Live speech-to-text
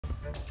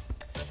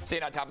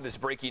Staying on top of this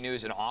breaking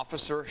news, an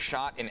officer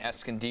shot in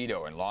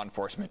Escondido, and law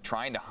enforcement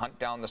trying to hunt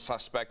down the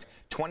suspect,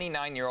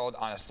 29-year-old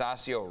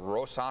Anastasio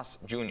Rosas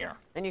Jr.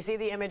 And you see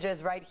the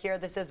images right here.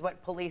 This is what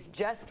police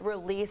just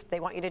released. They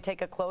want you to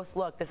take a close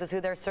look. This is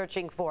who they're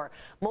searching for.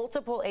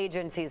 Multiple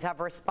agencies have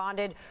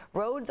responded.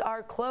 Roads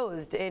are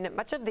closed in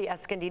much of the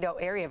Escondido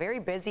area. Very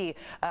busy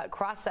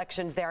cross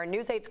sections there.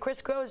 News 8's Chris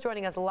Groves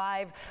joining us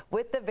live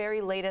with the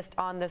very latest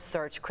on the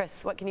search.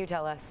 Chris, what can you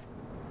tell us?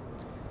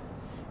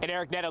 And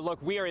Eric, Netta, look,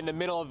 we are in the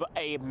middle of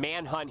a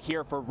manhunt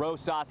here for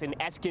Rosas, and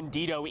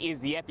Escondido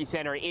is the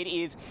epicenter. It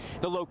is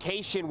the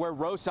location where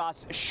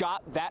Rosas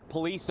shot that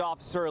police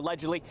officer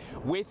allegedly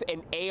with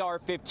an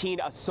AR-15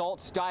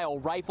 assault-style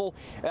rifle.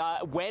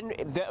 When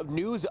the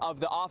news of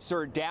the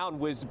officer down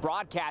was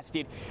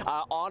broadcasted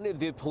on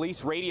the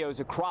police radios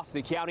across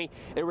the county,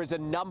 there was a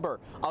number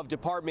of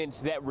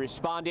departments that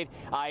responded,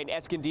 and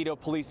Escondido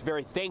police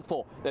very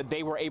thankful that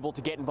they were able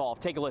to get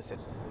involved. Take a listen.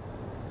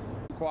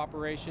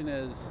 Cooperation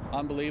is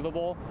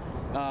unbelievable.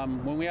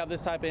 When we have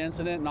this type of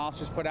incident and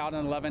officers put out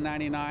an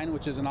 1199,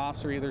 which is an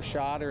officer either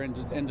shot or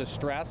in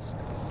distress,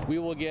 we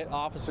will get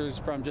officers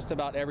from just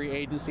about every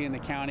agency in the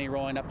county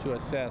rolling up to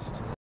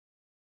assist.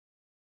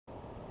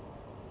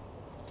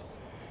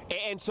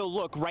 And so,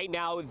 look, right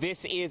now,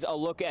 this is a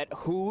look at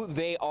who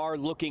they are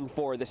looking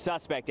for. The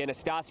suspect,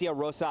 Anastasio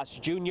Rosas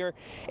Jr.,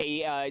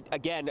 a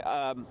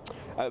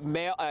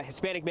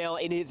Hispanic male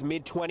in his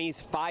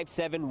mid-20s,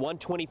 5'7",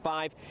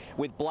 125,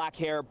 with black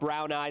hair,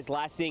 brown eyes,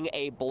 last seen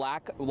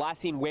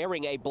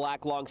wearing a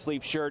black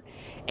long-sleeve shirt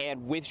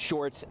and with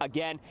shorts.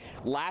 Again,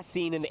 last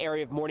seen in the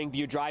area of Morning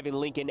View Drive in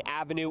Lincoln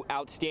Avenue,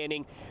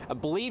 outstanding.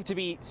 Believed to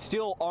be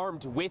still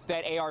armed with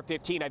that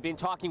AR-15. I've been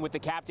talking with the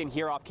captain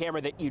here off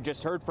camera that you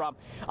just heard from.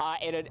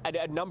 And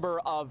a number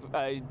of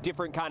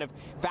different kind of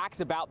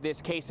facts about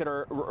this case that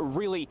are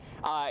really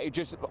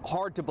just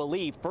hard to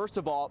believe. First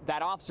of all,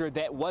 that officer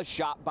that was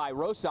shot by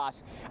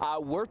Rosas,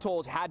 we're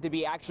told had to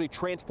be actually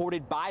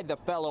transported by the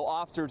fellow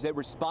officers that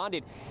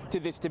responded to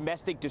this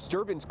domestic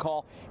disturbance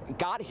call,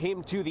 got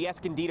him to the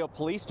Escondido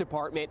Police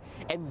Department,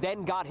 and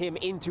then got him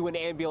into an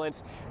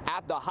ambulance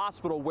at the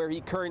hospital where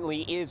he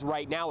currently is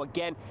right now.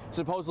 Again,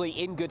 supposedly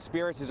in good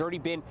spirits, has already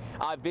been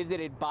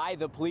visited by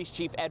the police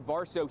chief, Ed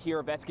Varso, here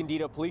of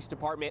Escondido Police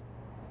Department.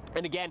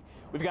 And again,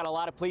 we've got a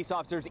lot of police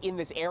officers in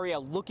this area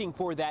looking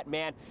for that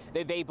man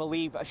that they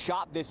believe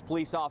shot this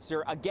police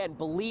officer. Again,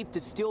 believed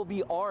to still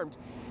be armed.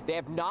 They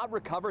have not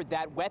recovered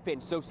that weapon.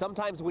 So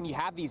sometimes when you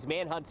have these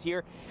manhunts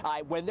here,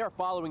 when they're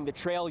following the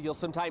trail, you'll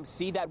sometimes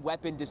see that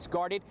weapon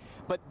discarded,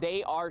 but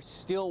they are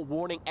still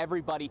warning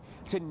everybody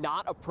to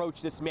not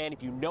approach this man.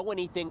 If you know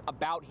anything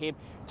about him,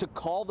 to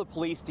call the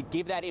police, to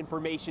give that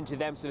information to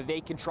them so that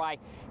they can try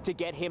to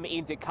get him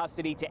into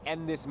custody to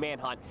end this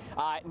manhunt.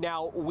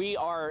 Now, we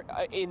are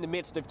in the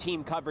midst of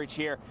team coverage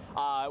here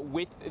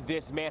with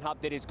this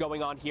manhunt that is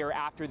going on here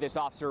after this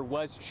officer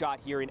was shot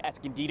here in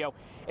Escondido.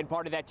 And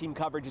part of that team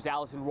coverage is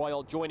Allison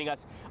Royal joining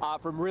us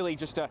from really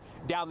just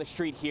down the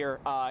street here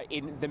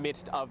in the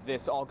midst of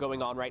this all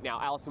going on right now.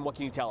 Allison, what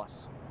can you tell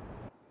us?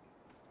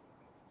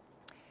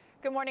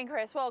 Good morning,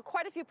 Chris. Well,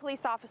 quite a few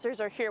police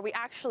officers are here.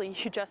 You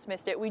just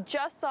missed it. We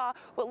just saw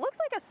what looks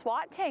like a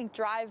SWAT tank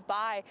drive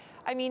by.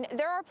 I mean,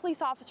 there are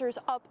police officers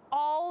up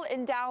all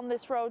and down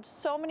this road,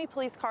 so many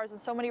police cars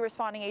and so many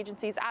responding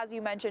agencies. As you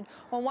mentioned,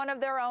 when one of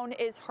their own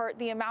is hurt,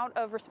 the amount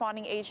of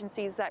responding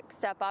agencies that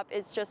step up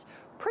is just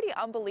pretty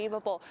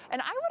unbelievable.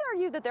 And I would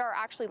argue that there are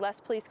actually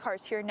less police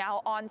cars here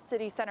now on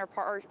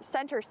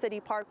Center City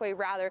Parkway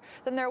rather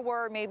than there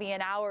were maybe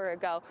an hour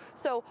ago.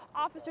 So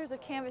officers have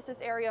canvassed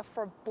this area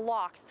for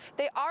blocks.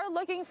 They are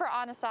looking for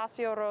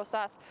Anastasio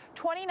Rosas,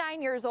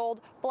 29 years old,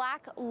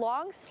 black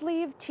long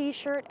sleeve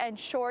t-shirt and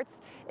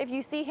shorts. If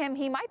you see him,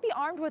 he might be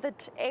armed with an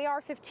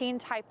AR-15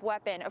 type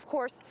weapon. Of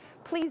course,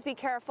 please be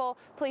careful.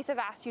 Police have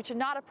asked you to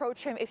not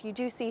approach him if you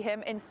do see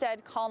him.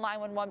 Instead, call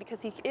 911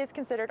 because he is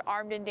considered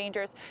armed and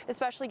dangerous,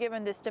 especially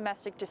given this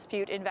domestic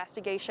dispute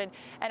investigation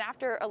and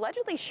after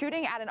allegedly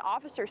shooting at an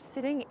officer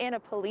sitting in a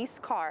police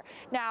car.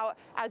 Now,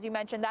 as you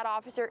mentioned, that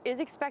officer is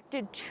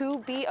expected to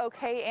be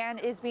okay and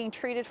is being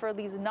treated for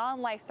these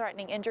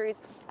non-life-threatening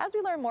injuries. As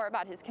we learn more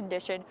about his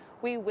condition,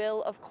 we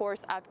will, of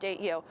course,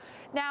 update you.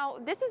 Now,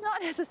 this is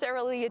not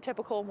necessarily a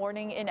typical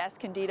morning in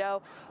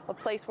Escondido, a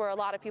place where a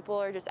lot of people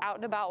are just out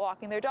and about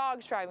walking their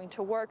dogs, driving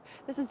to work.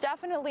 This is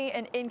definitely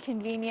an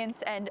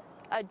inconvenience and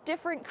a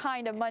different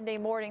kind of Monday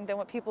morning than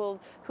what people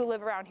who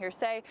live around here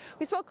say.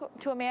 We spoke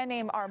to a man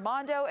named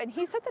Armando, and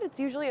he said that it's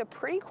usually a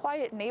pretty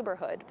quiet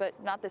neighborhood, but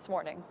not this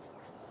morning.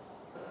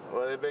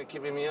 Well, they've been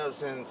keeping me up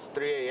since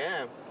 3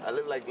 a.m. I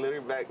live like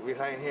literally back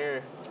behind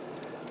here.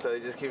 So they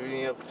just keep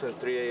me up since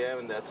 3 a.m.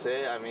 and that's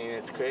it. I mean,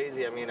 it's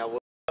crazy. I mean, I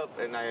woke up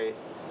and I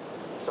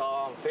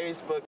saw on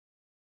Facebook.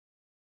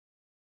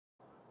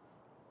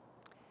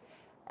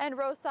 And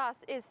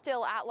Rosas is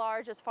still at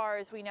large as far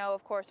as we know.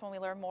 Of course, when we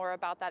learn more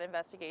about that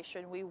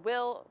investigation, we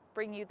will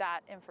bring you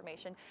that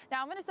information.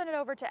 Now, I'm going to send it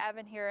over to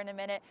Evan here in a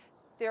minute.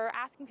 They're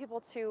asking people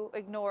to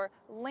ignore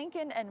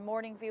Lincoln and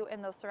Morning View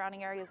in those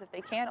surrounding areas if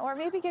they can, or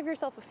maybe give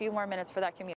yourself a few more minutes for that commute.